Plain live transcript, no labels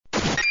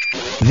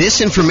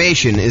This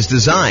information is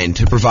designed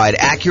to provide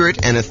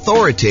accurate and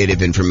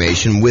authoritative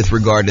information with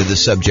regard to the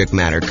subject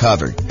matter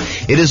covered.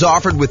 It is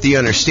offered with the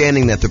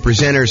understanding that the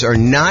presenters are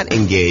not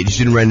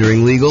engaged in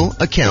rendering legal,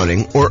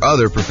 accounting, or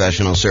other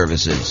professional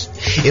services.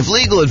 If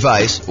legal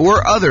advice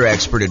or other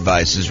expert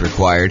advice is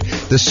required,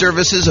 the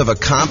services of a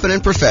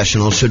competent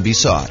professional should be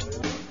sought.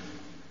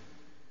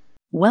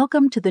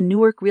 Welcome to the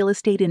Newark Real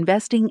Estate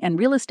Investing and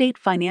Real Estate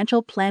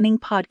Financial Planning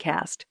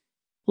Podcast.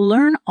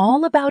 Learn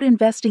all about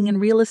investing in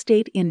real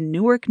estate in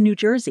Newark, New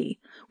Jersey,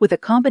 with a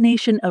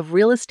combination of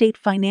real estate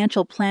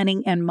financial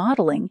planning and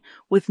modeling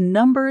with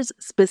numbers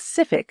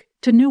specific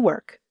to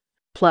Newark,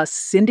 plus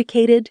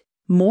syndicated,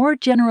 more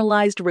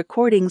generalized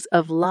recordings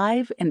of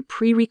live and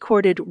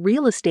pre-recorded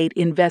real estate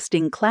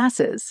investing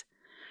classes,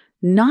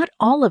 not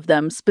all of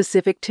them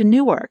specific to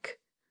Newark.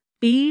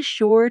 Be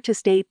sure to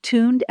stay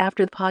tuned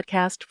after the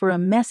podcast for a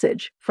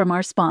message from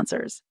our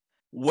sponsors.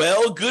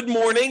 Well, good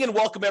morning and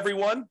welcome,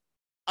 everyone.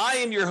 I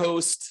am your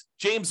host,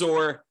 James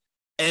Orr,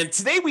 and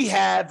today we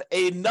have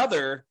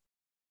another,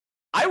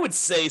 I would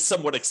say,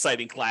 somewhat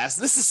exciting class.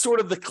 This is sort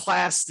of the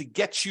class to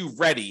get you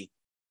ready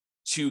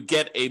to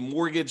get a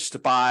mortgage to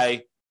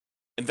buy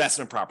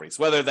investment properties,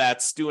 whether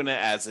that's doing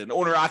it as an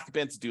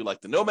owner-occupant to do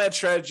like the nomad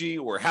strategy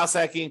or house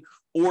hacking,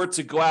 or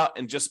to go out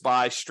and just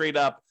buy straight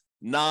up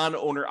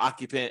non-owner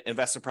occupant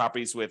investment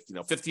properties with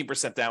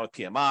 15% down with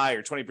PMI,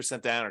 or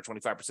 20% down, or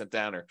 25%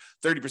 down, or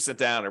 30%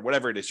 down, or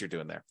whatever it is you're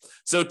doing there.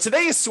 So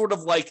today is sort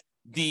of like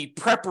the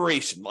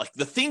preparation, like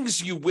the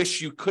things you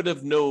wish you could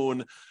have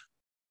known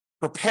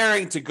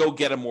preparing to go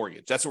get a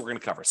mortgage. That's what we're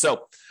going to cover.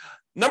 So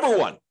number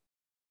one,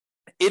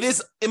 it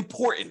is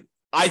important,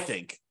 I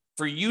think,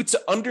 for you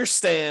to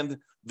understand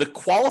the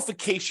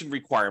qualification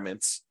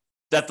requirements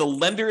that the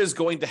lender is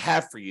going to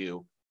have for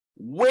you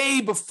way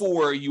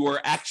before you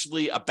are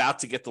actually about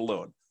to get the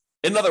loan.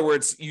 In other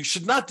words, you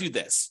should not do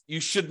this.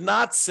 You should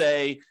not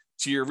say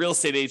to your real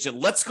estate agent,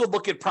 let's go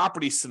look at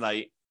properties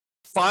tonight,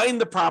 find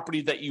the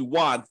property that you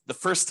want the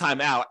first time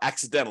out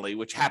accidentally,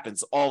 which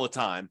happens all the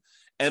time,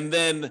 and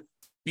then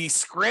be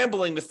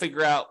scrambling to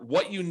figure out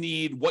what you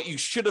need, what you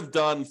should have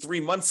done 3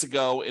 months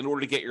ago in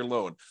order to get your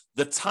loan.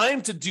 The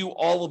time to do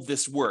all of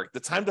this work, the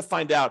time to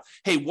find out,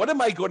 hey, what am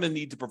I going to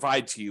need to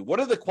provide to you? What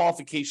are the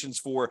qualifications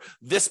for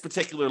this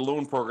particular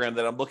loan program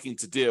that I'm looking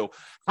to do?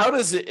 How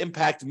does it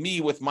impact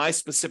me with my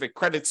specific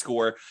credit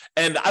score?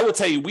 And I will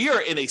tell you, we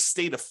are in a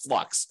state of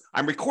flux.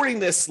 I'm recording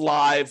this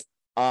live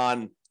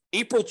on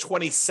April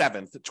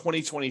 27th,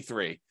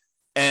 2023.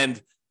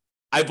 And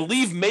I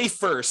believe May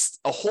 1st,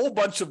 a whole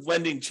bunch of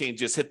lending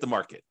changes hit the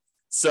market.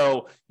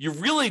 So you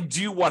really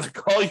do want to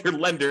call your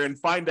lender and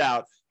find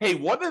out, hey,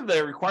 what are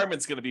the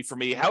requirements going to be for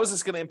me? How is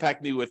this going to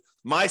impact me with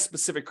my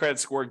specific credit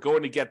score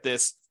going to get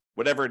this,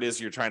 whatever it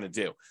is you're trying to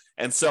do?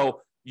 And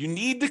so you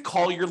need to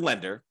call your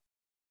lender.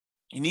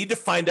 You need to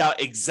find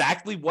out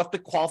exactly what the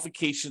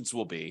qualifications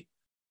will be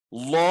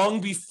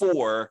long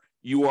before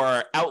you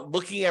are out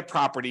looking at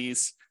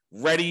properties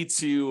ready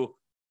to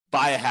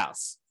buy a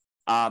house.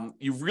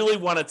 You really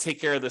want to take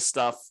care of this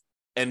stuff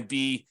and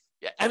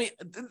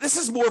this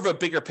is more of a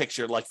bigger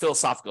picture, like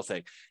philosophical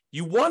thing.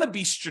 You want to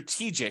be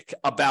strategic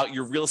about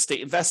your real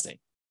estate investing.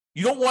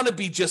 You don't want to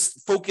be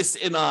just focused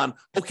in on,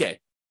 okay,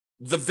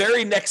 the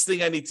very next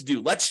thing I need to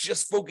do, let's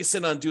just focus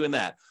in on doing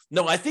that.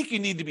 No, I think you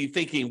need to be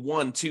thinking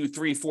 1, 2,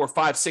 3, 4,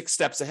 5, 6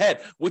 steps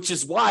ahead, which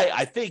is why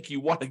I think you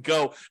want to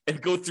go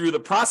through the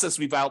process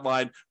we've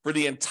outlined for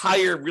the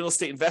entire real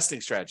estate investing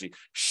strategy.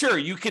 Sure,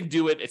 you can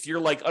do it if you're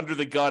like under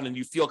the gun and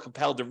you feel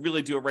compelled to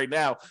really do it right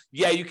now.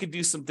 Yeah, you can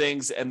do some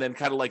things and then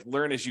kind of like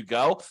learn as you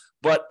go.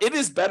 But it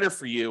is better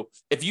for you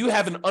if you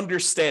have an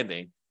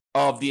understanding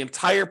of the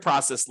entire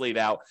process laid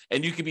out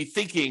and you can be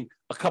thinking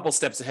a couple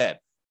steps ahead.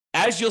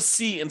 As you'll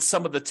see in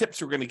some of the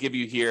tips we're going to give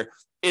you here,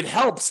 it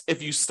helps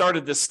if you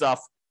started this stuff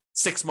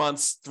 6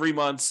 months, 3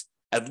 months,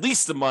 at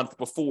least a month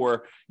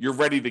before you're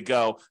ready to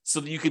go, so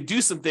that you can do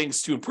some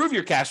things to improve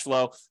your cash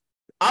flow,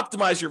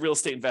 optimize your real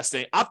estate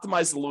investing,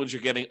 optimize the loans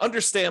you're getting,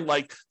 understand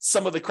like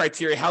some of the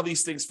criteria, how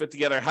these things fit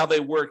together, how they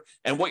work,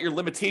 and what your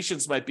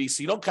limitations might be,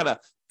 so you don't kind of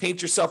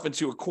paint yourself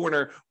into a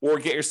corner or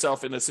get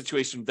yourself in a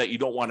situation that you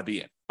don't want to be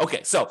in.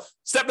 Okay, so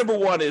step number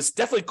one is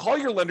definitely call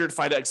your lender to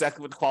find out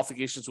exactly what the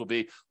qualifications will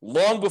be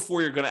long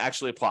before you're going to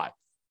actually apply.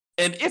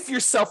 And if you're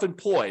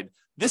self-employed,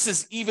 this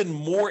is even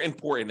more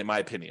important, in my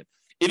opinion.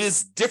 It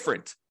is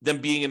different than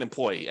being an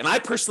employee. And I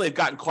personally have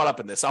gotten caught up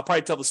in this. I'll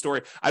probably tell the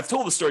story. I've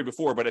told the story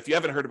before, but if you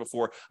haven't heard it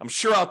before, I'm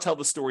sure I'll tell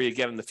the story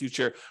again in the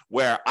future,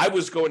 where I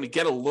was going to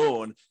get a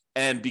loan.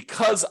 And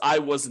because I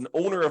was an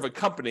owner of a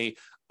company,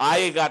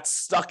 I got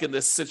stuck in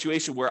this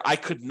situation where I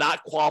could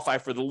not qualify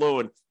for the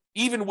loan,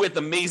 even with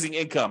amazing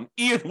income,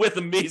 even with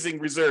amazing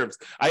reserves.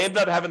 I ended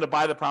up having to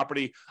buy the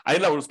property. I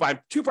ended up buying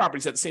 2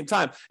 properties at the same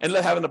time. I ended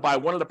up having to buy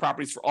one of the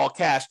properties for all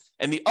cash.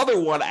 And the other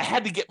one, I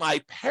had to get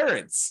my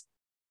parents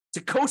to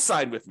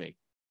co-sign with me.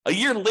 A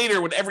year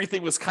later, when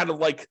everything was kind of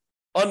like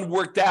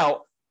unworked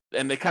out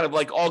and they kind of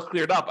like all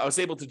cleared up, I was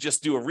able to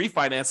just do a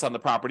refinance on the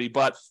property.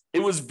 But it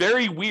was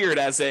very weird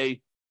as a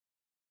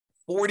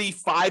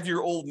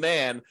 45-year-old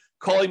man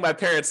calling my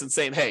parents and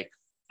saying, hey,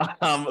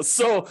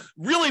 So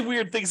really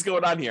weird things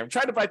going on here. I'm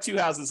trying to buy 2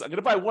 houses. I'm going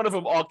to buy one of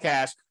them all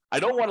cash. I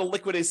don't want to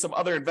liquidate some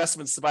other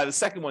investments to buy the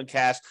second one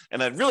cash,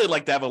 and I'd really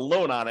like to have a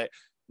loan on it.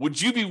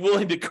 Would you be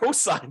willing to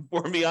co-sign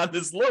for me on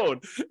this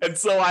loan? And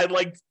so I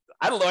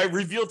don't know, I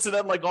revealed to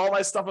them like all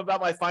my stuff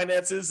about my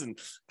finances and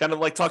kind of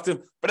like talk to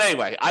them. But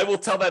anyway, I will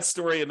tell that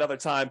story another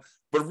time.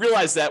 But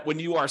realize that when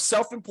you are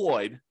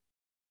self-employed,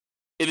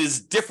 it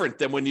is different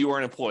than when you are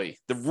an employee.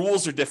 The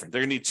rules are different.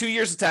 They're going to need 2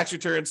 years of tax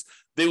returns.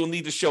 They will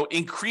need to show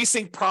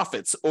increasing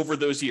profits over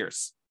those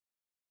years.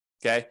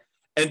 Okay.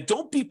 And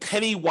don't be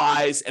penny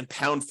wise and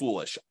pound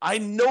foolish. I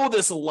know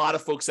there's a lot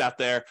of folks out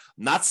there,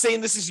 I'm not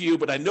saying this is you,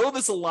 but I know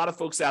there's a lot of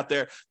folks out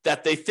there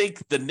that they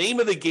think the name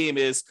of the game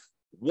is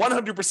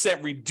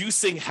 100%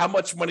 reducing how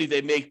much money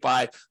they make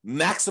by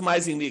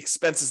maximizing the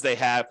expenses they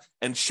have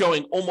and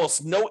showing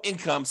almost no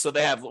income, so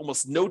they have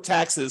almost no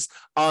taxes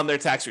on their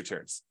tax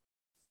returns.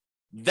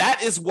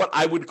 That is what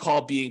I would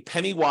call being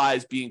penny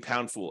wise, being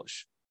pound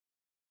foolish.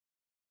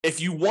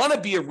 If you want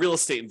to be a real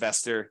estate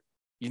investor,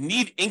 you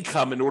need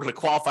income in order to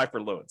qualify for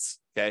loans,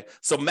 okay?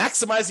 So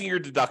maximizing your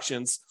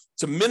deductions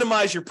to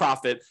minimize your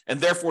profit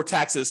and therefore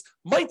taxes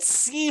might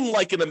seem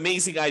like an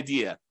amazing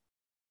idea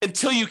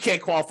until you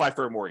can't qualify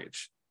for a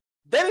mortgage.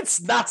 Then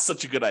it's not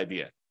such a good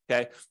idea,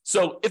 okay?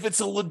 So if it's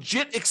a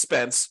legit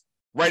expense,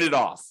 write it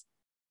off.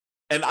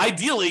 And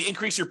ideally,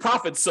 increase your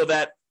profits so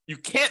that you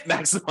can't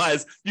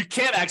maximize, you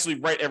can't actually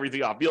write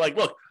everything off. Be like,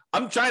 look,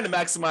 I'm trying to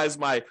maximize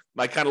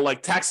my kind of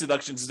like tax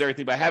deductions and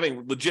everything by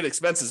having legit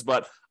expenses,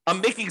 but I'm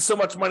making so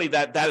much money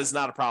that is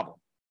not a problem.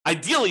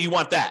 Ideally, you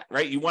want that,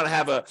 right? You want to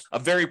have a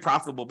very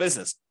profitable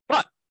business,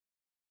 but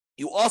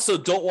you also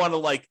don't want to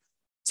like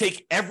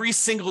take every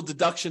single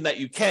deduction that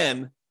you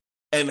can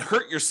and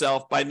hurt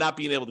yourself by not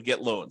being able to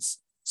get loans.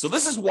 So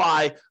this is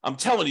why I'm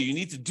telling you, you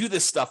need to do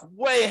this stuff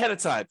way ahead of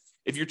time.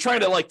 If you're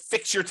trying to like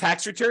fix your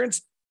tax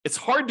returns, it's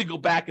hard to go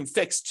back and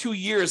fix 2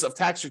 years of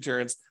tax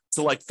returns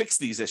to like fix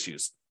these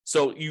issues.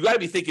 So you got to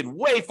be thinking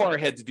way far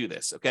ahead to do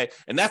this, okay?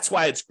 And that's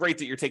why it's great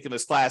that you're taking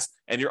this class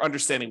and you're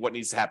understanding what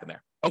needs to happen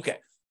there. Okay,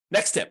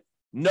 next tip,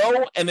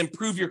 know and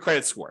improve your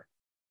credit score.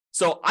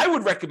 So I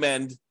would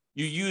recommend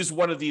you use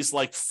one of these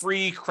like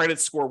free credit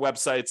score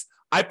websites.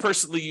 I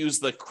personally use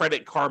the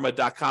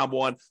creditkarma.com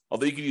one,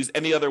 although you can use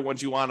any other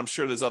ones you want. I'm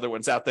sure there's other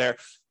ones out there.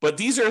 But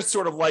these are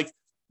sort of like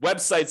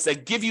websites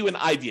that give you an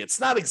idea. It's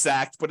not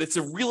exact, but it's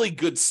a really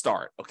good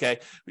start, okay?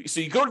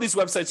 So you go to these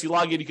websites, you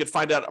log in, you can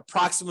find out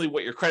approximately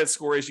what your credit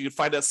score is. You can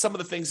find out some of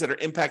the things that are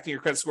impacting your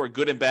credit score,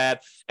 good and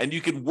bad, and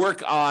you can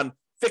work on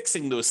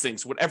fixing those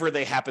things, whatever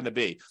they happen to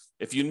be.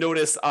 If you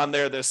notice on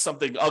there's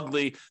something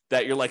ugly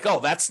that you're like, oh,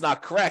 that's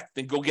not correct,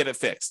 then go get it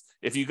fixed.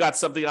 If you got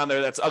something on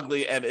there that's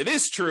ugly and it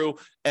is true,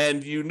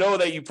 and you know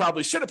that you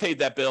probably should have paid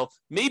that bill,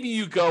 maybe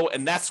you go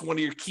and that's one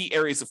of your key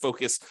areas of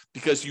focus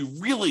because you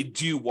really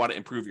do want to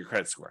improve your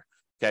credit score,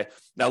 okay?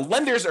 Now,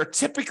 lenders are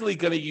typically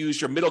going to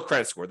use your middle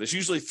credit score. There's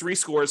usually 3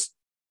 scores.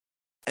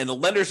 And the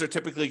lenders are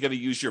typically going to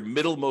use your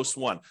middlemost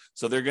one.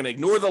 So they're going to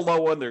ignore the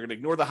low one, they're going to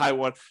ignore the high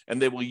one,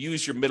 and they will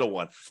use your middle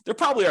one. There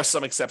probably are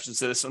some exceptions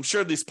to this. I'm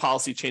sure these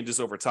policy changes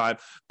over time,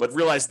 but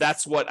realize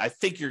that's what I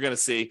think you're going to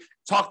see.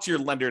 Talk to your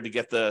lender to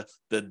get the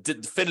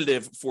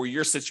definitive for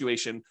your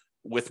situation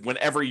with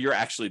whenever you're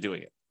actually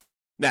doing it.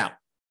 Now,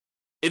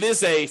 it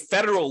is a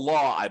federal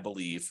law, I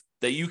believe,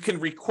 that you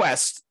can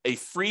request a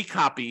free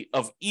copy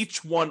of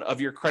each one of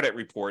your credit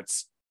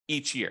reports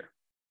each year.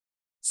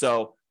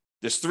 So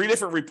there's 3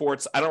 different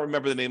reports. I don't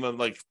remember the name of them,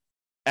 like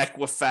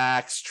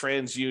Equifax,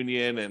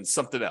 TransUnion, and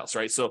something else,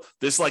 right? So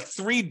there's like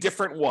 3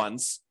 different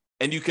ones,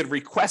 and you can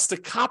request a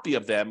copy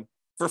of them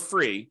for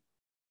free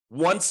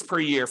once per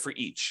year for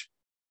each.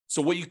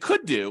 So what you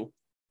could do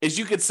is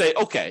you could say,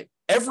 okay,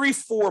 every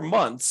 4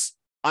 months,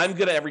 I'm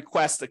going to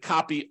request a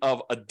copy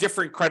of a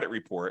different credit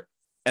report,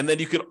 and then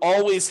you could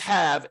always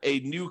have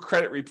a new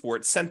credit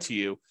report sent to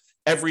you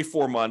every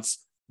 4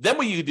 months. Then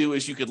what you do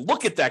is you could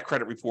look at that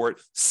credit report,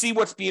 see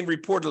what's being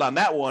reported on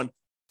that one,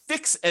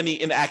 fix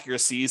any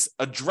inaccuracies,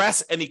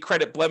 address any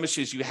credit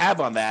blemishes you have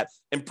on that,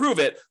 improve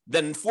it.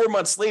 Then 4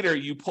 months later,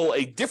 you pull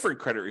a different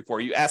credit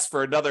report. You ask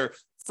for another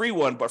free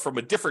one, but from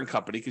a different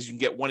company because you can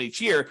get one each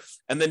year.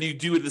 And then you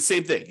do the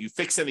same thing. You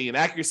fix any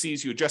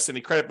inaccuracies, you address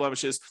any credit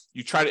blemishes,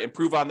 you try to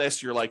improve on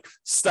this. You're like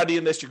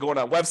studying this, you're going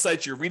on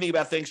websites, you're reading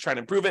about things, trying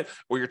to improve it,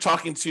 or you're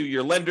talking to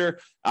your lender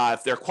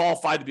if they're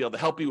qualified to be able to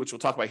help you, which we'll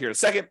talk about here in a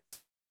second.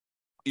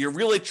 You're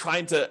really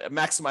trying to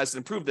maximize and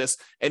improve this,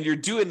 and you're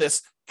doing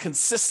this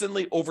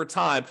consistently over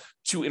time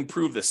to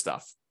improve this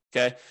stuff,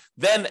 okay?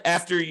 Then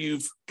after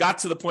you've got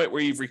to the point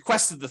where you've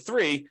requested the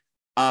 3,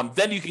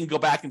 then you can go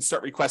back and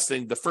start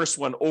requesting the first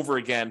one over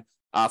again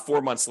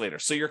 4 months later.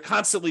 So you're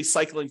constantly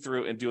cycling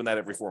through and doing that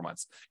every 4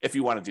 months if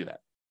you want to do that,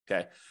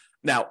 okay?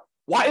 Now,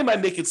 why am I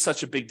making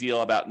such a big deal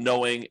about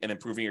knowing and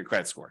improving your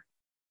credit score?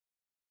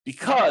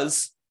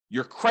 Because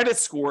your credit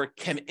score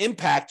can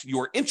impact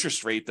your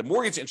interest rate, the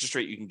mortgage interest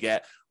rate you can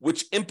get,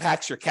 which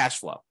impacts your cash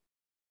flow.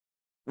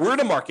 We're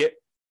in a market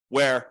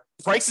where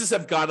prices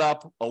have gone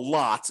up a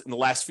lot in the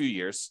last few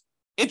years.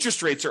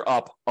 Interest rates are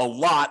up a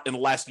lot in the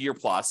last year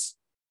plus.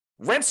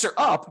 Rents are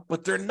up,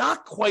 but they're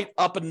not quite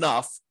up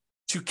enough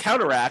to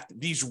counteract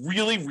these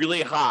really,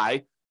 really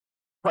high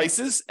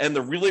prices and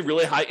the really,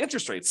 really high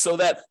interest rates, so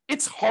that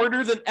it's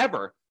harder than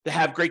ever to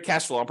have great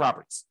cash flow on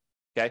properties.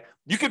 Okay.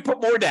 You can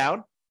put more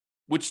down,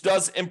 which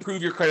does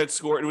improve your credit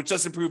score, and which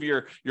does improve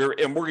your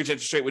mortgage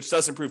interest rate, which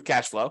does improve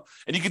cash flow.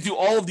 And you can do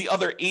all of the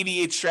other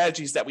 88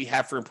 strategies that we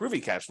have for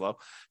improving cash flow.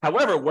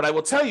 However, what I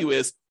will tell you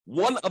is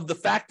one of the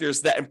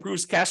factors that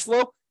improves cash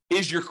flow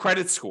is your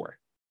credit score.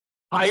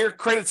 Higher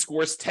credit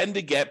scores tend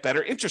to get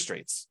better interest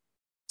rates.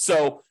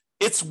 So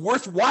it's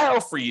worthwhile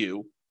for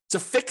you to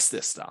fix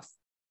this stuff,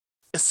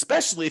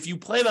 especially if you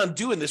plan on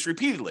doing this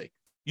repeatedly.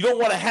 You don't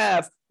want to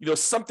have,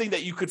 something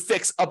that you could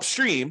fix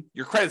upstream,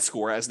 your credit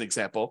score as an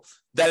example,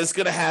 that is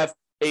going to have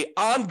an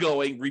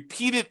ongoing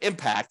repeated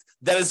impact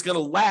that is going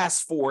to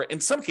last for,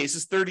 in some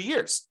cases, 30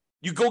 years.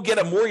 You go get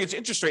a mortgage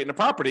interest rate in a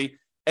property,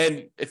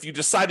 and if you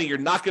decide that you're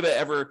not going to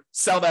ever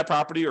sell that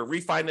property or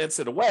refinance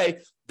it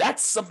away,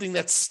 that's something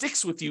that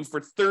sticks with you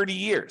for 30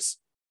 years.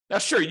 Now,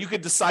 sure, you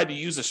could decide to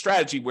use a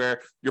strategy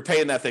where you're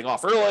paying that thing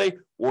off early,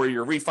 or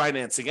you're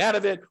refinancing out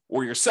of it,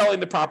 or you're selling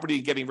the property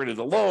and getting rid of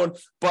the loan.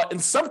 But in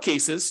some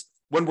cases,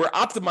 when we're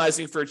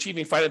optimizing for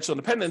achieving financial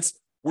independence,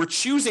 we're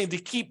choosing to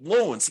keep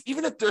loans,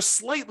 even if they're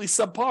slightly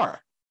subpar.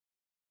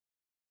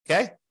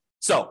 Okay?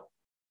 So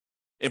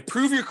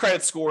improve your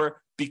credit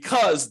score,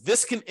 because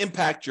this can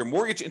impact your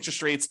mortgage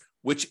interest rates,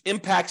 which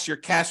impacts your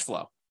cash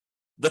flow.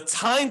 The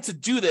time to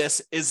do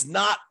this is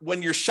not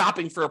when you're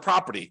shopping for a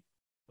property.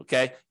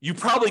 Okay, you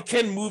probably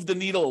can move the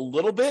needle a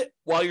little bit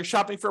while you're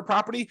shopping for a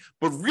property,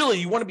 but really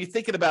you want to be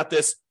thinking about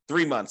this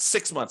 3 months,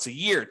 6 months, a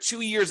year, 2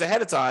 years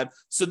ahead of time,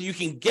 so that you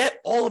can get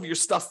all of your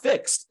stuff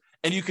fixed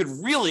and you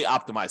can really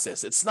optimize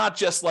this. It's not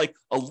just like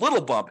a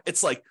little bump,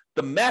 it's like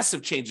the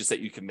massive changes that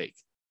you can make.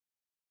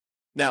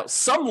 Now,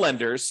 some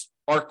lenders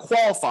are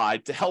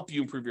qualified to help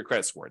you improve your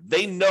credit score.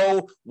 They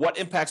know what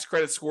impacts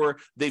credit score.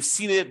 They've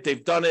seen it,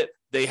 they've done it.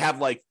 They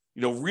have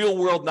real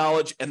world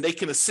knowledge, and they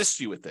can assist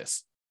you with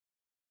this.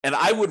 And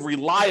I would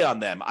rely on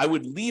them. I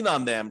would lean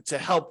on them to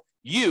help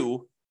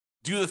you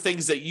do the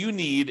things that you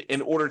need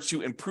in order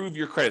to improve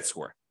your credit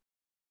score.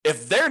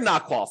 If they're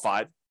not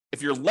qualified,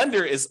 if your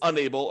lender is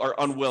unable or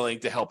unwilling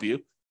to help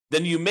you,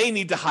 then you may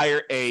need to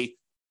hire a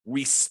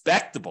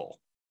respectable,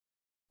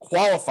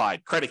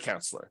 qualified credit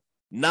counselor,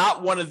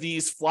 not one of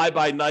these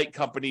fly-by-night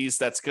companies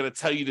that's going to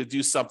tell you to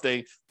do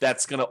something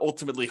that's going to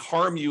ultimately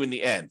harm you in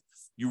the end.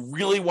 You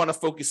really want to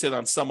focus in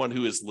on someone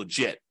who is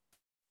legit.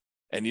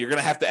 And you're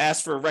going to have to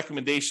ask for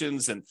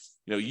recommendations and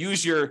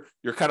use your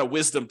kind of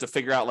wisdom to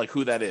figure out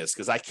who that is,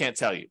 because I can't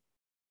tell you.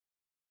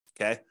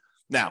 Okay.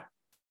 Now,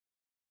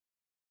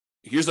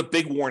 here's a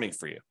big warning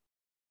for you.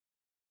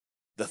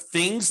 The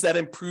things that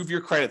improve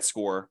your credit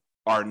score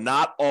are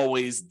not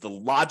always the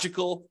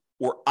logical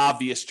or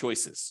obvious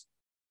choices.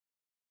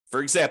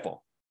 For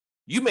example,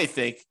 you may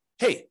think,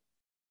 hey,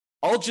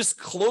 I'll just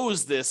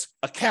close this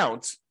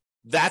account.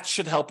 That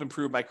should help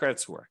improve my credit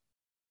score.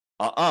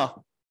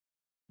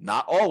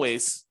 Not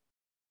always.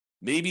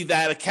 Maybe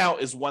that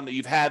account is one that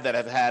you've had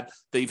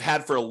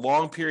for a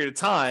long period of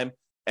time,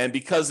 and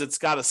because it's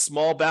got a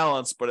small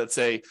balance, but it's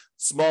a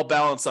small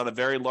balance on a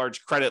very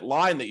large credit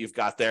line that you've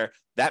got there,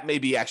 that may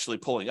be actually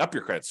pulling up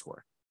your credit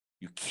score.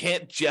 You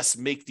can't just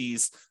make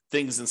these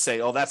things and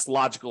say, oh, that's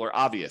logical or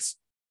obvious.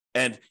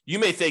 And you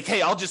may think,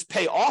 hey, I'll just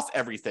pay off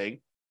everything.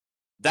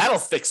 That'll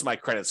fix my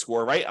credit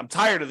score, right? I'm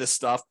tired of this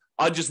stuff.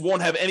 I just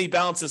won't have any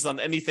balances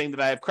on anything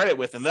that I have credit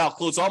with, and then I'll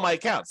close all my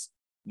accounts.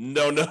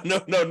 No.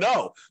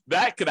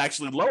 That could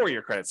actually lower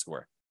your credit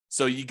score.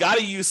 So you got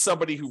to use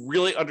somebody who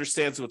really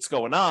understands what's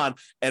going on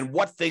and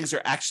what things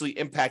are actually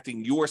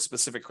impacting your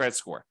specific credit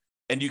score.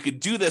 And you could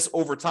do this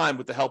over time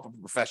with the help of a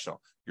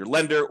professional, your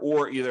lender,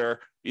 or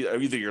either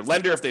your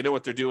lender if they know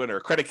what they're doing, or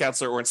a credit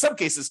counselor, or in some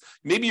cases,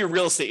 maybe your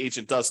real estate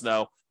agent does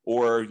know,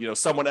 or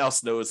someone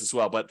else knows as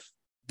well. But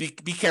be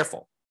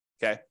careful.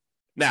 Okay.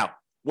 Now,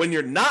 when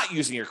you're not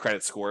using your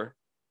credit score,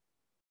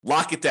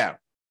 lock it down.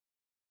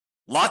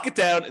 Lock it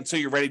down until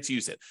you're ready to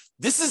use it.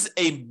 This is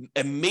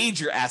a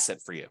major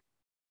asset for you.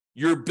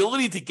 Your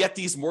ability to get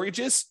these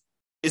mortgages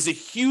is a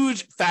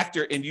huge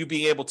factor in you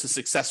being able to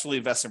successfully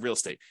invest in real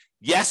estate.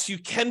 Yes, you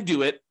can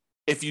do it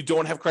if you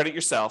don't have credit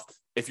yourself,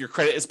 if your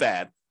credit is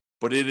bad,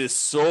 but it is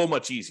so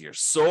much easier,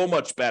 so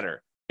much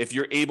better if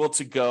you're able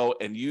to go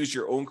and use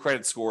your own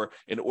credit score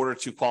in order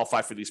to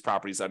qualify for these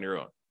properties on your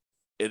own.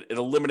 It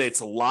eliminates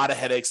a lot of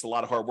headaches, a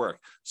lot of hard work.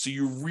 So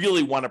you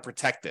really want to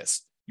protect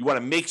this. You want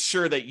to make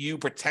sure that you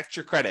protect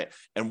your credit.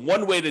 And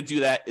one way to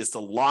do that is to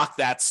lock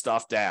that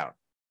stuff down.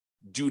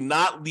 Do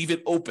not leave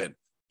it open.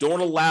 Don't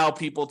allow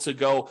people to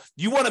go.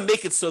 You want to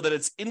make it so that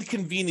it's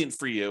inconvenient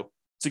for you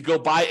to go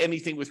buy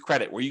anything with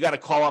credit, where you got to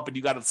call up and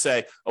you got to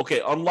say,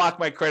 okay, unlock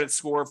my credit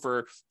score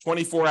for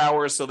 24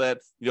 hours so that,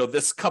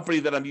 this company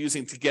that I'm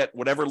using to get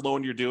whatever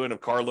loan you're doing, a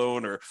car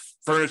loan or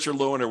furniture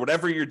loan or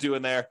whatever you're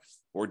doing there,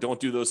 or don't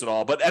do those at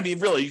all. But I mean,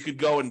 really, you could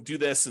go and do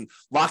this and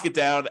lock it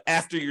down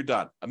after you're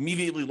done.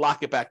 Immediately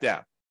lock it back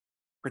down.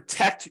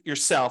 Protect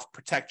yourself,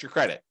 protect your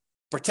credit.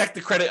 Protect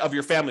the credit of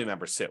your family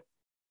members too.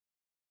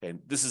 And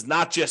this is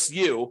not just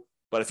you.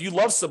 But if you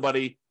love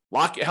somebody,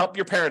 help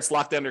your parents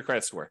lock down their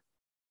credit score,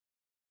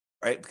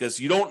 right? Because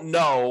you don't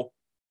know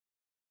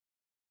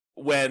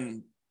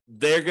when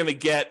they're going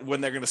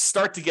to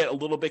start to get a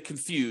little bit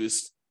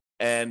confused,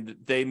 and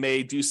they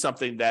may do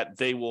something that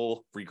they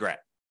will regret.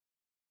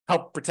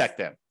 Help protect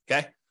them,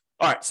 okay?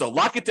 All right, so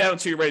lock it down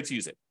until you're ready to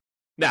use it.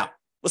 Now,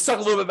 let's talk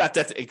a little bit about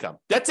debt to income.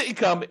 Debt to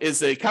income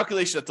is a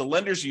calculation that the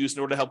lenders use in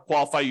order to help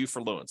qualify you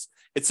for loans.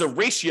 It's a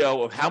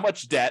ratio of how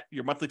much debt,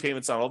 your monthly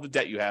payments on all the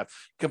debt you have,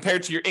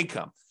 compared to your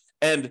income.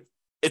 And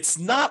it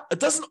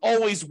doesn't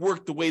always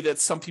work the way that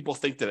some people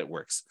think that it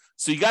works.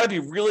 So you got to be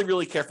really,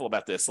 really careful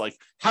about this. Like,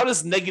 how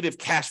does negative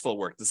cash flow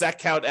work? Does that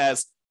count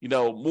as,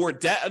 more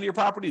debt on your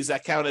property? Does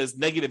that count as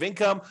negative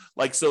income?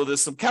 So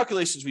there's some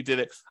calculations we did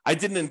it. I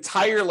did an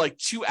entire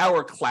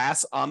 2-hour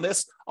class on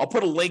this. I'll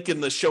put a link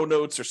in the show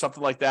notes or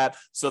something like that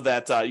so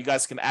that you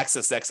guys can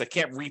access that, because I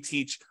can't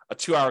reteach a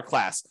 2-hour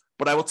class.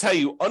 But I will tell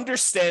you,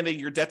 understanding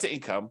your debt to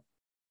income,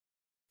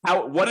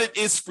 what it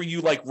is for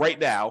you right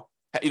now,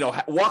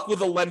 walk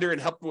with a lender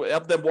and help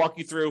them walk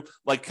you through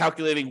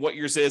calculating what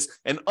yours is,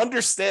 and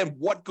understand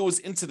what goes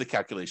into the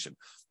calculation.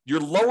 Your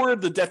lower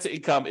the debt to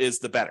income is,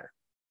 the better.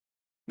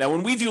 Now,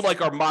 when we do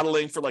our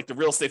modeling for the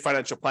real estate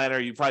financial planner,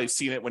 you've probably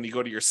seen it when you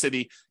go to your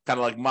city, kind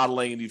of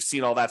modeling, and you've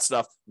seen all that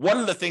stuff. One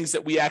of the things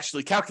that we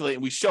actually calculate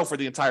and we show for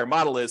the entire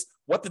model is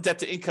what the debt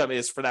to income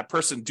is for that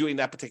person doing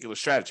that particular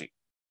strategy.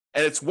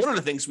 And it's one of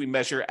the things we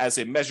measure as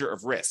a measure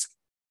of risk.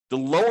 The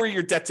lower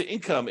your debt to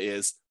income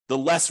is, the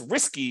less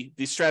risky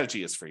the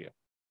strategy is for you.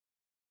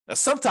 Now,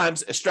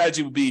 sometimes a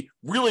strategy would be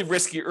really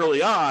risky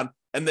early on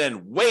and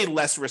then way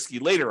less risky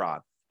later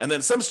on. And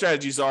then some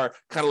strategies are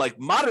kind of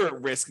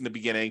moderate risk in the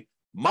beginning,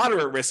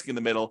 moderate risk in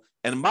the middle,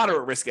 and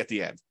moderate risk at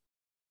the end.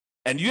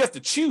 And you have to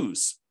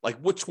choose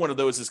which one of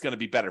those is going to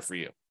be better for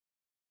you.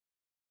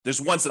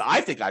 There's ones that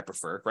I think I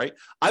prefer, right?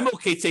 I'm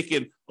okay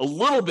taking a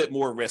little bit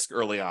more risk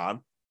early on,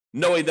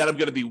 knowing that I'm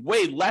going to be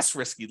way less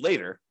risky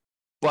later.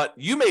 But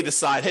you may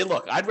decide, hey,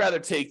 look, I'd rather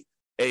take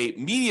a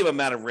medium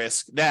amount of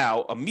risk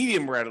now, a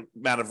medium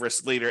amount of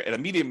risk later, and a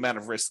medium amount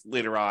of risk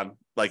later on,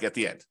 at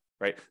the end,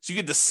 right? So you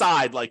can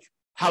decide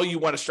how you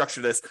want to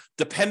structure this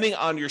depending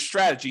on your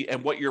strategy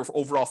and what your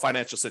overall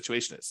financial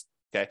situation is,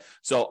 okay?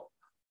 So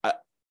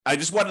I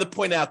just wanted to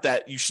point out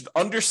that you should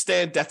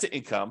understand debt to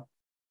income,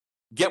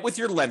 get with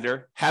your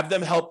lender, have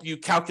them help you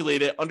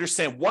calculate it,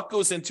 understand what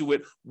goes into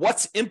it,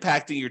 what's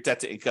impacting your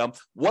debt to income,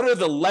 what are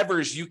the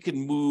levers you can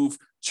move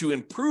to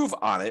improve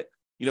on it.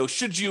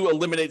 Should you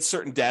eliminate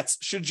certain debts?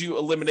 Should you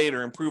eliminate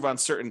or improve on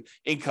certain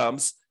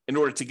incomes in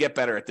order to get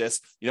better at this?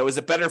 Is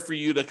it better for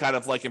you to kind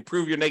of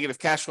improve your negative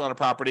cash flow on a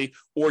property,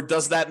 or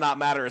does that not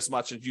matter as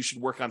much and you should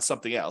work on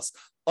something else?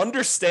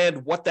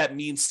 Understand what that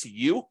means to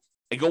you,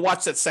 and go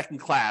watch that second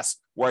class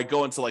where I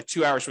go into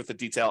 2 hours worth of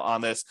detail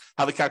on this,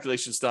 how the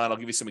calculation is done. I'll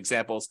give you some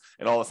examples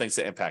and all the things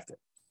that impact it.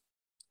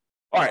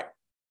 All right.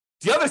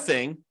 The other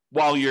thing,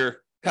 while you're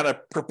kind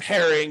of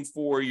preparing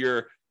for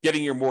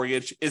getting your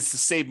mortgage, is to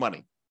save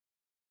money.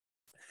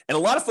 And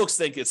a lot of folks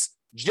think it's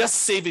just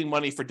saving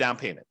money for down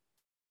payment.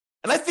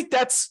 And I think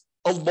that's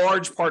a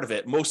large part of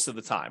it most of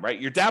the time, right?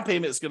 Your down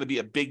payment is going to be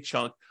a big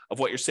chunk of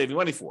what you're saving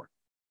money for.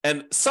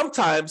 And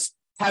sometimes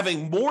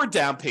having more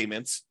down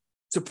payments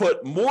to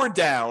put more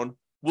down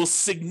will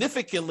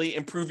significantly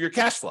improve your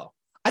cash flow.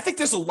 I think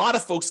there's a lot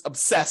of folks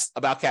obsessed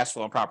about cash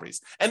flow on properties,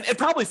 and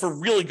probably for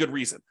really good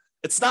reason.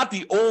 It's not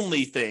the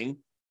only thing,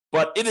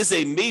 but it is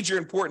a major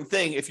important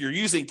thing if you're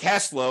using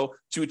cash flow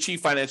to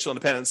achieve financial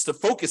independence, to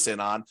focus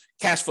in on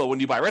cash flow when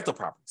you buy rental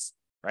properties,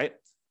 right?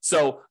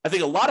 So I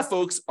think a lot of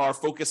folks are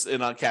focused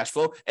in on cash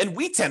flow, and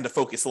we tend to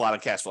focus a lot on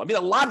cash flow. I mean,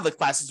 a lot of the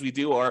classes we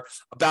do are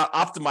about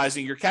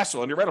optimizing your cash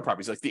flow on your rental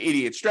properties, like the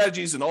 88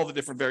 strategies and all the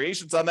different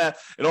variations on that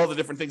and all the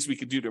different things we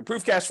can do to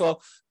improve cash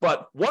flow.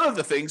 But one of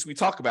the things we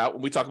talk about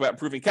when we talk about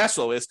improving cash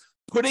flow is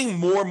putting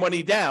more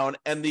money down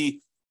and the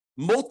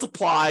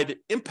multiplied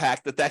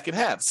impact that can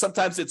have.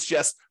 Sometimes it's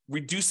just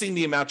reducing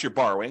the amount you're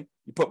borrowing.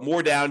 You put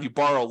more down, you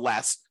borrow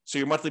less, so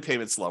your monthly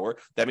payment's lower.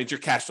 That means your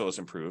cash flow is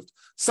improved.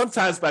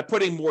 Sometimes by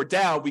putting more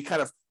down, we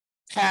kind of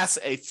pass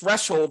a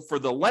threshold for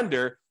the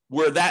lender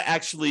where that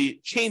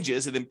actually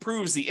changes and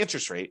improves the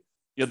interest rate.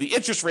 The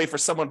interest rate for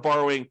someone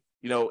borrowing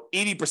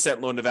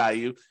 80% loan to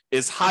value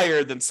is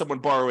higher than someone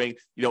borrowing,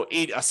 a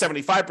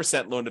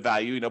 75% loan to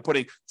value,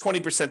 putting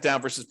 20%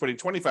 down versus putting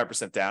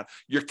 25% down.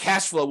 Your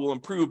cash flow will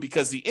improve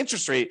because the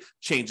interest rate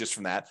changes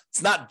from that.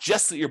 It's not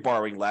just that you're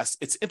borrowing less,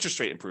 it's interest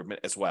rate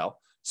improvement as well.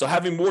 So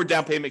having more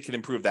down payment can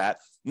improve that.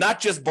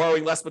 Not just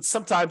borrowing less, but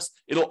sometimes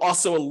it'll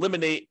also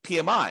eliminate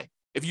PMI.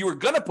 If you were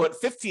going to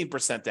put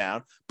 15%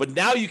 down, but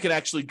now you can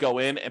actually go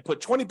in and put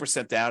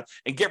 20% down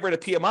and get rid of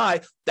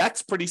PMI,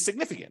 that's pretty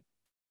significant.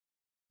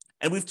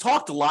 And we've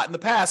talked a lot in the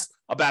past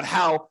about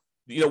how,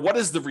 what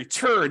is the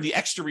return, the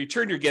extra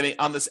return you're getting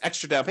on this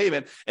extra down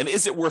payment, and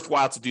is it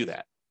worthwhile to do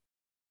that?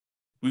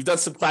 We've done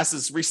some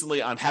classes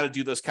recently on how to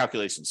do those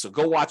calculations, so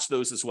go watch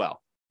those as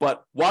well.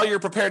 But while you're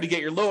preparing to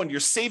get your loan, you're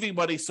saving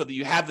money so that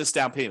you have this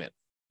down payment.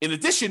 In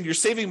addition, you're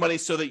saving money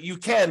so that you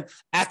can,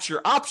 at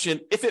your option,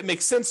 if it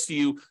makes sense to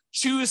you,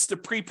 choose to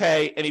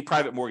prepay any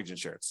private mortgage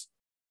insurance.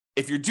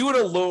 If you're doing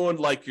a loan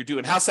like you're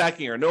doing house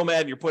hacking or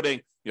Nomad, and you're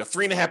putting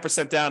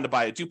 3.5% down to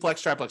buy a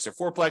duplex, triplex, or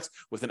fourplex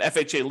with an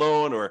FHA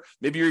loan, or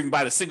maybe you're even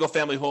buying a single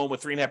family home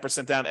with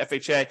 3.5% down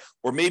FHA,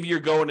 or maybe you're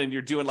going and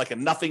you're doing like a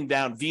nothing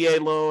down VA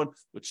loan,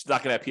 which is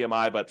not going to have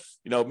PMI, but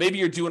maybe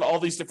you're doing all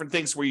these different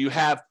things where you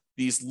have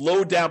these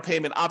low down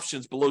payment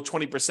options below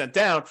 20%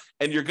 down,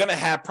 and you're going to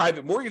have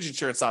private mortgage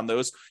insurance on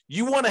those.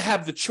 You want to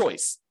have the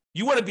choice.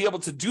 You want to be able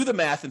to do the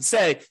math and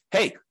say,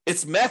 hey,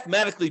 it's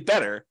mathematically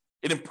better.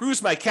 It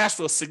improves my cash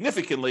flow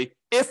significantly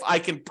if I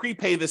can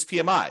prepay this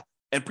PMI.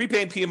 And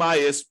prepaying PMI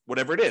is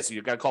whatever it is.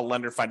 You've got to call a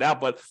lender and find out,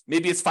 but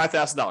maybe it's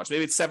 $5,000,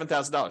 maybe it's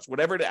 $7,000,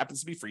 whatever it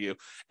happens to be for you.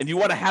 And you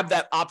want to have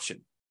that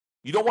option.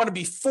 You don't want to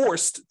be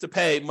forced to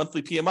pay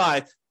monthly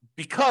PMI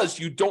because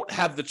you don't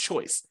have the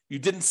choice. You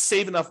didn't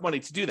save enough money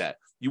to do that.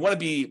 You want to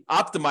be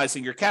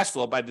optimizing your cash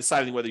flow by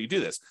deciding whether you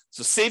do this.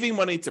 So saving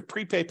money to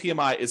prepay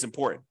PMI is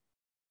important.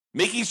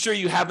 Making sure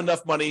you have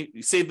enough money,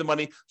 you save the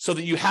money so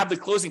that you have the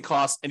closing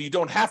costs and you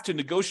don't have to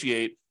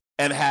negotiate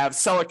and have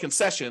seller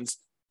concessions,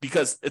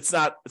 because it's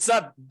not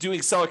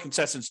doing seller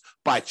concessions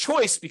by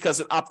choice because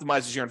it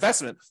optimizes your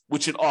investment,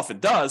 which it often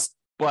does,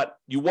 but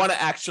you want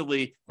to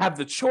actually have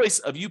the choice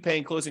of you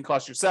paying closing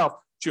costs yourself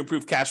to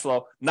improve cash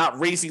flow, not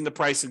raising the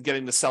price and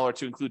getting the seller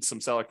to include some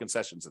seller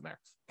concessions in there.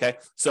 Okay,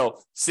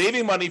 so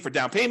saving money for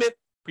down payment,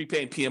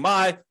 prepaying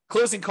PMI,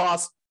 closing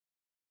costs,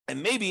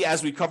 and maybe,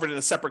 as we covered in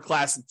a separate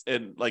class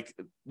and like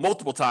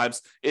multiple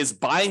times, is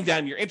buying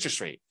down your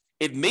interest rate.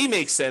 It may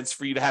make sense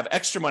for you to have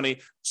extra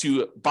money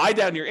to buy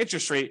down your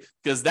interest rate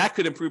because that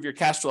could improve your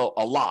cash flow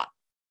a lot.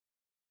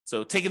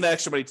 So taking that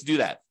extra money to do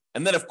that.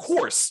 And then, of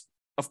course,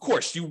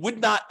 you would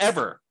not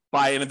ever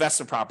buy an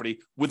investment property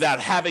without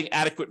having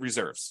adequate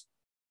reserves.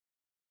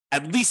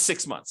 At least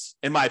 6 months,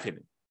 in my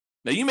opinion.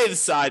 Now, you may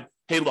decide,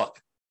 hey, look,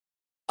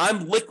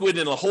 I'm liquid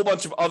in a whole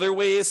bunch of other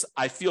ways.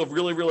 I feel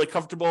really, really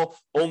comfortable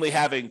only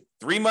having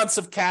 3 months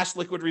of cash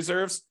liquid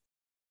reserves.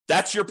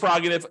 That's your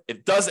prerogative.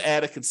 It does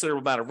add a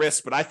considerable amount of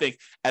risk, but I think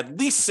at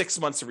least 6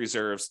 months of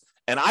reserves.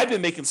 And I've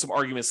been making some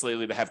arguments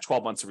lately to have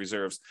 12 months of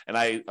reserves. And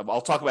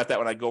I'll talk about that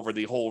when I go over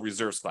the whole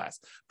reserves class.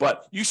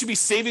 But you should be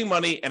saving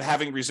money and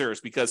having reserves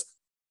because,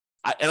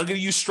 and I'm going to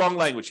use strong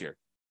language here,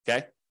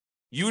 okay?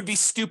 You would be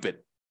stupid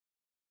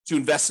to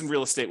invest in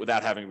real estate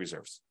without having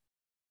reserves,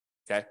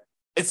 okay?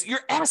 You're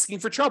asking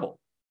for trouble.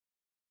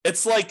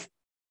 It's like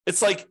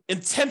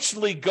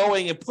intentionally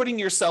going and putting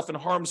yourself in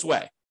harm's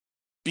way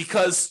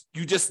because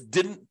you just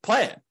didn't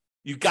plan.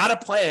 You got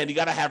to plan. You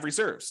got to have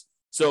reserves.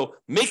 So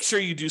make sure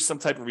you do some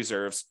type of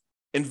reserves.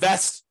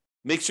 Invest.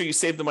 Make sure you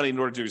save the money in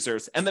order to do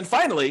reserves. And then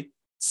finally,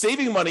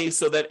 saving money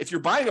so that if you're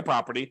buying a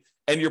property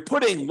and you're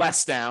putting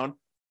less down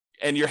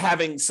and you're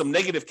having some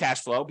negative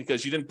cash flow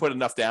because you didn't put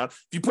enough down.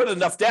 If you put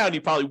enough down,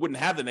 you probably wouldn't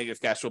have the negative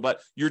cash flow,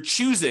 but you're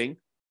choosing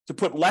to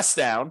put less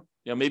down.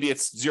 Maybe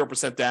it's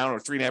 0% down or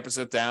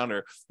 3.5% down,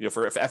 or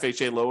for an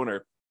FHA loan,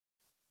 or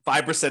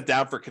 5%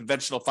 down for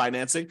conventional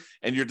financing,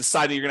 and you're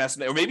deciding you're going to have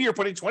some, or maybe you're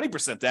putting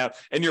 20% down,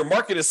 and your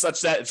market is such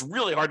that it's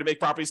really hard to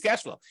make properties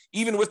cash flow,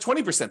 even with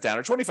 20% down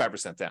or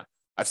 25% down.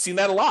 I've seen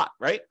that a lot,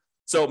 right?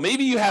 So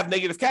maybe you have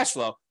negative cash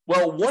flow.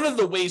 Well, one of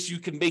the ways you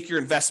can make your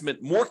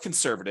investment more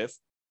conservative,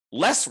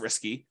 less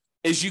risky,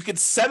 is you can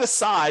set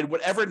aside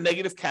whatever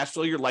negative cash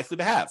flow you're likely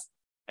to have,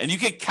 and you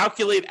can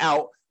calculate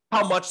out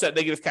how much that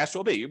negative cash flow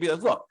will be. You'll be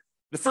like, look,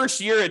 the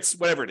first year, it's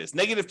whatever it is,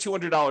 negative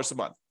 $200 a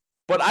month.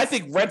 But I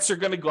think rents are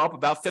going to go up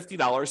about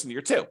 $50 in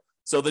year two.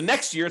 So the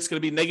next year, it's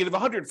going to be negative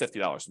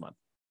 $150 a month.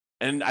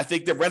 And I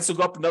think the rents will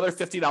go up another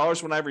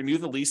 $50 when I renew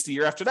the lease the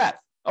year after that.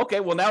 Okay,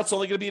 well, now it's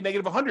only going to be a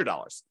negative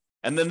 $100.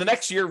 And then the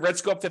next year,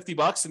 rents go up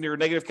 $50 and your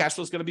negative cash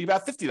flow is going to be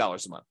about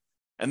 $50 a month.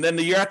 And then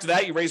the year after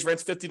that, you raise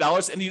rents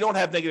 $50 and you don't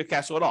have negative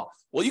cash flow at all.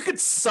 Well, you could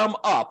sum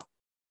up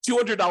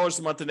 $200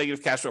 a month in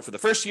negative cash flow for the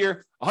first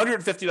year,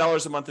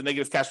 $150 a month in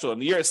negative cash flow in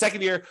the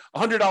second year,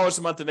 $100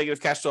 a month in negative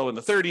cash flow in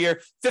the third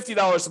year,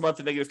 $50 a month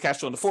in negative cash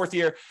flow in the fourth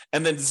year,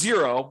 and then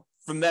zero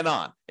from then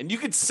on. And you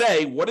could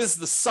say, what is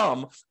the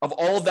sum of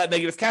all of that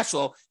negative cash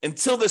flow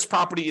until this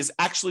property is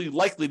actually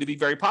likely to be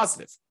very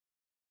positive?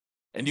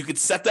 And you could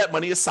set that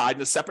money aside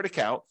in a separate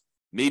account,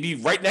 maybe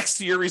right next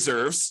to your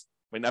reserves,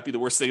 might not be the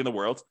worst thing in the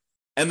world,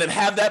 and then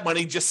have that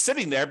money just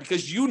sitting there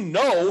because you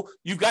know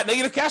you've got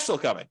negative cash flow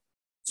coming.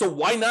 So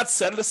why not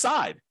set it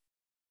aside?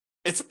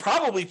 It's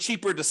probably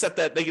cheaper to set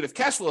that negative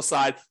cash flow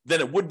aside than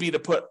it would be to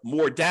put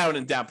more down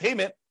in down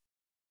payment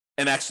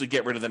and actually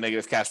get rid of the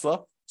negative cash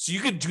flow. So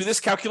you could do this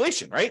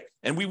calculation, right?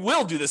 And we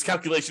will do this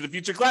calculation in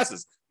future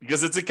classes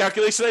because it's a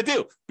calculation I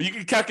do. But you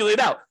can calculate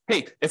out,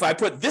 hey, if I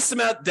put this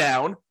amount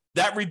down,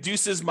 that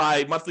reduces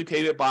my monthly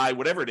payment by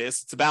whatever it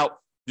is. It's about,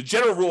 the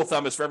general rule of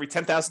thumb is for every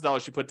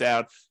 $10,000 you put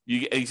down,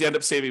 you end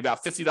up saving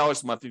about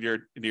 $50 a month in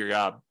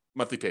your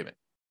monthly payment.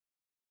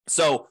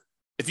 So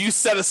if you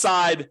set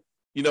aside,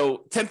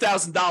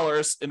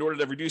 $10,000 in order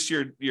to reduce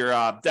your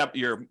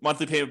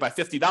monthly payment by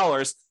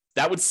 $50,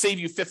 that would save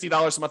you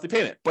 $50 a monthly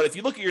payment. But if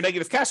you look at your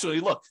negative cash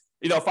flow,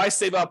 if I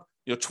save up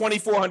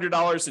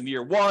 $2,400 in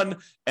year one,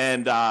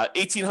 and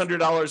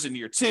 $1,800 in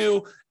year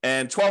two,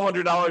 and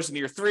 $1,200 in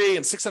year three,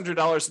 and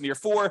 $600 in year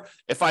four.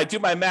 If I do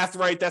my math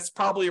right, that's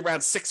probably around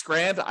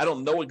 $6,000. I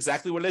don't know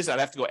exactly what it is. I'd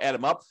have to go add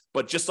them up,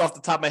 but just off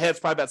the top of my head, it's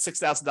probably about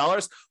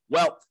 $6,000.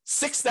 Well,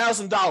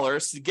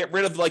 $6,000 to get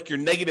rid of like your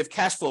negative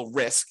cash flow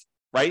risk,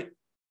 right?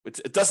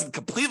 It doesn't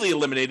completely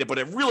eliminate it, but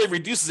it really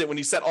reduces it when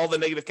you set all the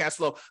negative cash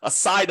flow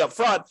aside up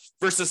front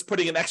versus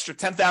putting an extra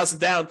 $10,000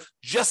 down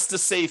just to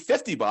save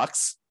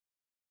 $50.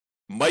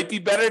 Might be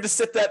better to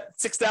set that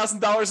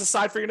 $6,000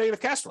 aside for your negative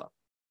cash flow.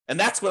 And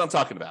that's what I'm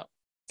talking about.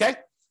 Okay.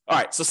 All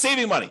right. So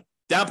saving money,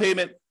 down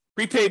payment,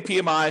 prepaid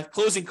PMI,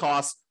 closing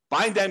costs,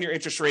 buying down your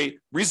interest rate,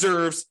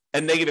 reserves,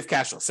 and negative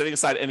cash flow, setting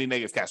aside any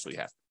negative cash flow you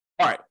have.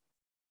 All right.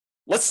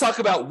 Let's talk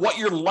about what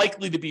you're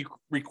likely to be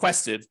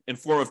requested in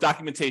form of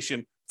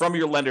documentation from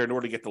your lender in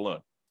order to get the loan.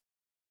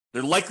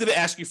 They're likely to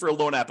ask you for a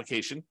loan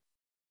application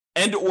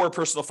and or a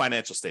personal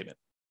financial statement.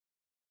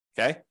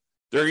 Okay.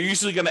 They're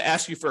usually going to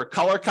ask you for a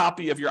color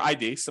copy of your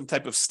ID, some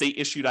type of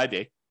state-issued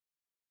ID,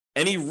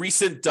 any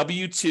recent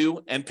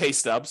W-2 and pay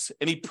stubs,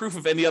 any proof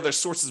of any other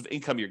sources of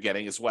income you're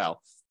getting as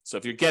well. So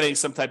if you're getting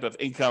some type of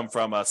income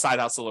from a side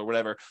hustle or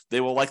whatever,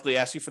 they will likely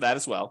ask you for that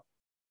as well.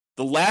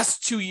 The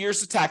last 2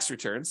 years of tax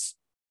returns.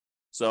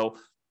 So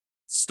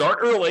start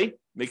early,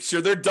 make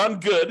sure they're done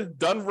good,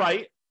 done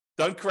right,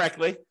 done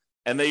correctly,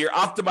 and that you're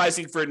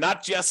optimizing for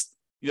not just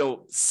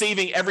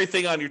saving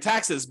everything on your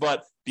taxes,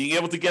 but being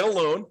able to get a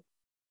loan.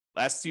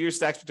 Last 2 years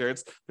tax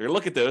returns, they're going to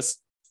look at those.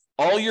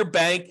 All your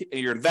bank,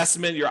 your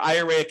investment, your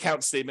IRA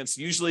account statements,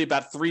 usually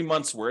about 3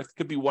 months worth.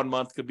 Could be 1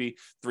 month, could be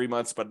 3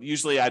 months, but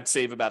usually I'd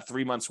save about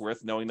 3 months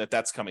worth knowing that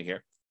that's coming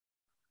here.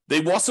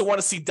 They also want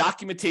to see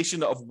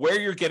documentation of where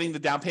you're getting the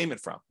down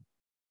payment from.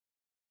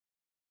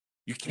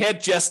 You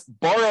can't just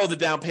borrow the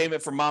down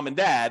payment from mom and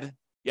dad.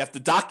 You have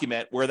to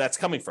document where that's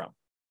coming from.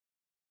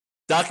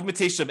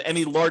 Documentation of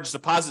any large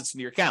deposits in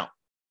your account.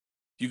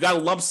 If you got a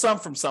lump sum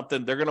from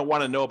something, they're going to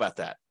want to know about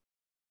that.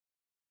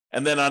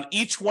 And then on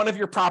each one of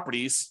your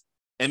properties,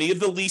 any of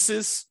the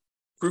leases,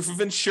 proof of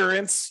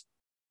insurance,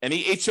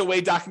 any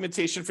HOA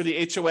documentation for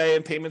the HOA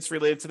and payments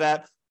related to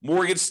that,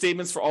 mortgage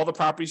statements for all the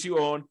properties you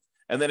own.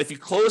 And then if you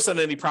closed on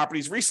any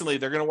properties recently,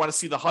 they're going to want to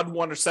see the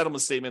HUD-1 or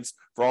settlement statements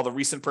for all the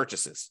recent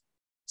purchases.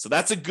 So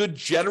that's a good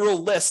general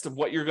list of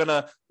what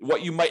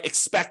you might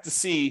expect to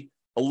see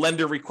a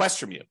lender request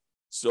from you.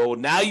 So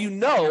now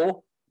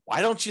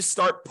why don't you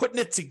start putting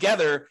it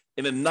together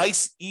in a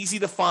nice, easy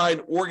to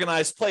find,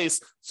 organized place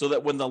so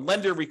that when the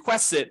lender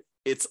requests it,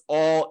 it's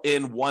all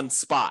in one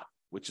spot,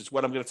 which is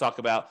what I'm going to talk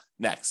about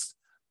next.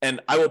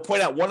 And I will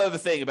point out one other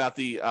thing about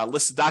the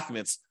list of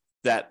documents,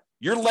 that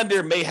your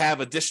lender may have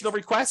additional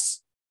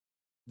requests.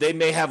 They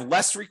may have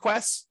less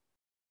requests,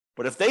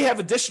 but if they have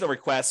additional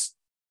requests,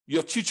 you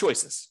have two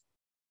choices.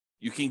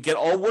 You can get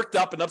all worked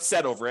up and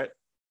upset over it.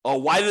 Oh,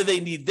 why do they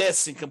need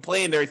this, and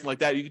complain and everything like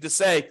that? You can just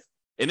say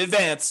in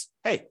advance,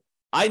 hey,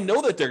 I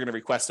know that they're going to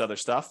request other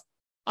stuff.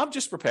 I'm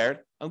just prepared.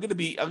 I'm going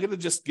to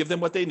just give them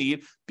what they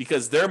need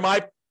because they're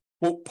my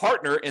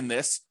partner in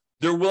this.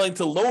 They're willing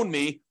to loan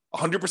me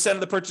 100%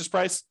 of the purchase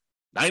price,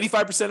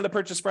 95% of the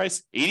purchase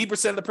price,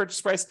 80% of the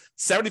purchase price,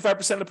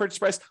 75% of the purchase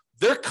price.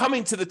 They're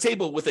coming to the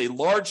table with a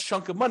large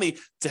chunk of money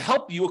to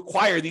help you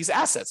acquire these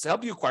assets, to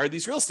help you acquire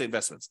these real estate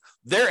investments.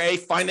 They're a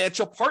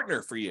financial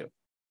partner for you.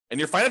 And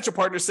your financial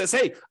partner says,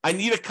 hey, I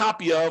need a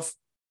copy of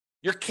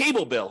your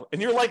cable bill.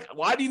 And you're like,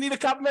 why do you need a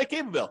copy of my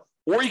cable bill?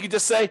 Or you could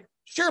just say,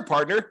 sure,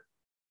 partner,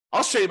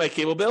 I'll show you my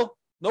cable bill.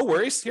 No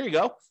worries. Here you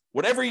go.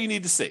 Whatever you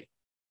need to see.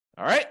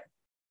 All right.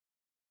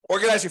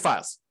 Organize your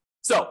files.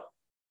 So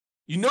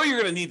you're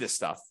going to need this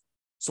stuff.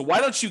 So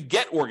why don't you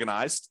get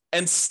organized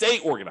and stay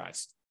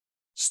organized?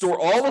 Store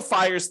all the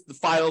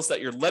files that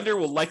your lender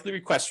will likely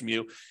request from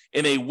you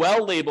in a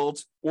well-labeled,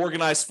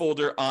 organized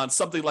folder on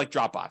something like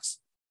Dropbox.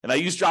 And I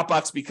use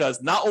Dropbox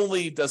because not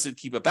only does it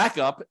keep a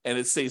backup and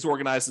it stays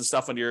organized and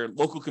stuff on your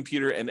local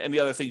computer and any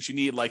other things you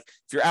need, like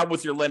if you're out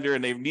with your lender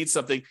and they need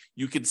something,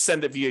 you can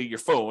send it via your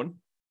phone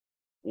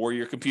or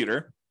your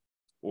computer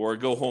or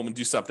go home and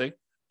do something.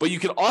 But you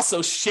can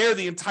also share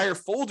the entire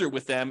folder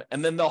with them,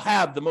 and then they'll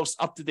have the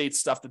most up-to-date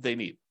stuff that they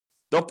need.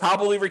 They'll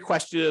probably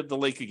request you the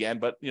link again,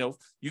 but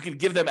you can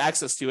give them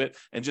access to it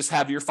and just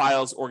have your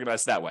files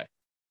organized that way.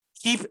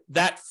 Keep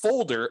that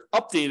folder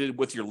updated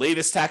with your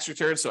latest tax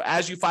return. So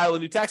as you file a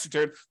new tax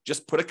return,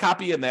 just put a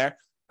copy in there.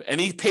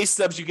 Any pay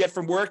stubs you get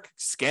from work,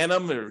 scan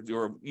them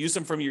or use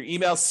them from your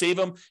email, save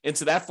them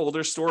into that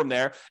folder, store them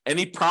there.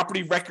 Any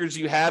property records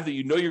you have that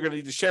you're going to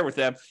need to share with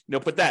them,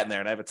 put that in there.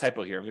 And I have a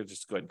typo here. I'm going to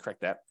just go ahead and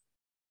correct that.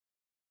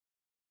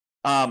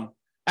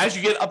 As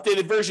you get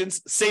updated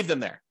versions, save them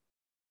there.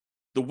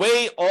 That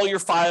way all your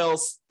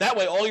files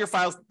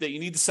that you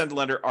need to send to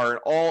lender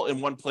are all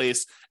in one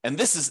place. And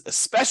this is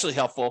especially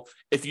helpful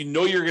if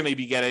you're going to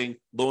be getting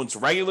loans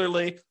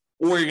regularly,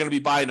 or you're going to be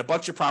buying a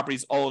bunch of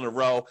properties all in a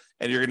row,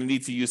 and you're going to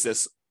need to use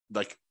this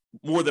like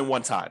more than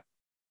one time.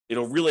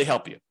 It'll really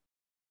help you.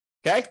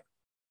 Okay?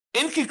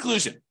 In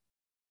conclusion,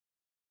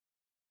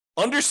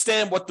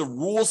 understand what the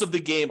rules of the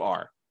game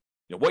are.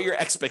 what your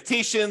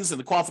expectations and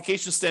the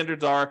qualification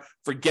standards are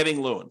for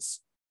getting loans.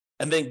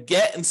 And then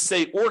get and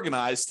stay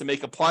organized to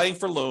make applying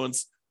for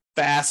loans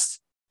fast,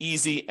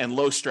 easy, and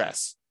low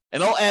stress.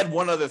 And I'll add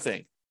one other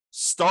thing.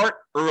 Start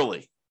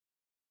early.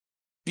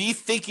 Be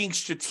thinking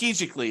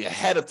strategically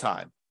ahead of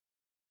time.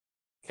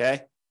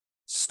 Okay?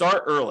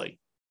 Start early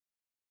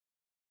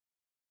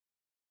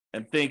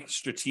and think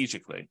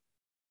strategically.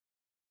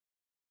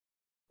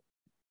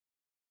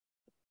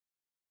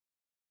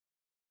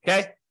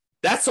 Okay?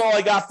 That's all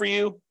I got for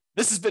you.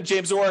 This has been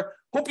James Orr.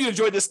 Hope you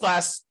enjoyed this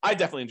class. I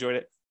definitely enjoyed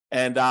it.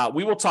 And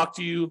we will talk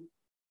to you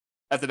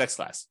at the next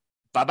class.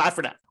 Bye-bye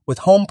for now. With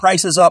home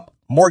prices up,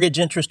 mortgage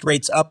interest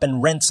rates up,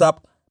 and rents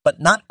up, but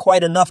not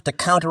quite enough to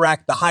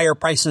counteract the higher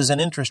prices and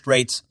interest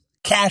rates,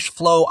 cash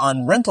flow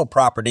on rental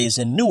properties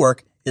in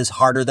Newark is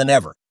harder than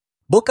ever.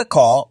 Book a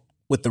call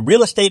with the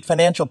Real Estate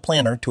Financial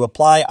Planner to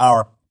apply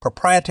our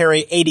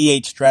proprietary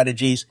 88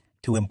 strategies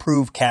to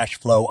improve cash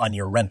flow on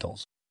your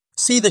rentals.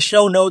 See the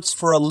show notes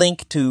for a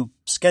link to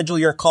schedule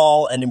your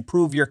call and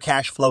improve your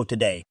cash flow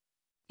today.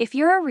 If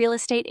you're a real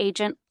estate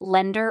agent,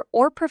 lender,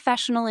 or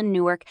professional in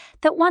Newark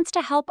that wants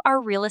to help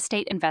our real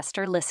estate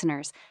investor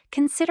listeners,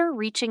 consider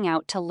reaching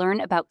out to learn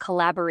about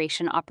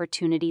collaboration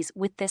opportunities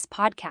with this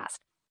podcast.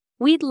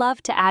 We'd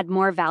love to add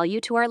more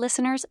value to our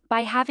listeners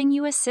by having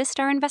you assist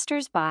our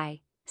investors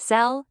buy,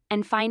 sell,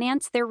 and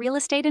finance their real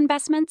estate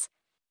investments.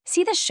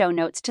 See the show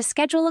notes to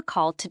schedule a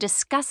call to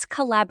discuss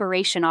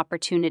collaboration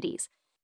opportunities.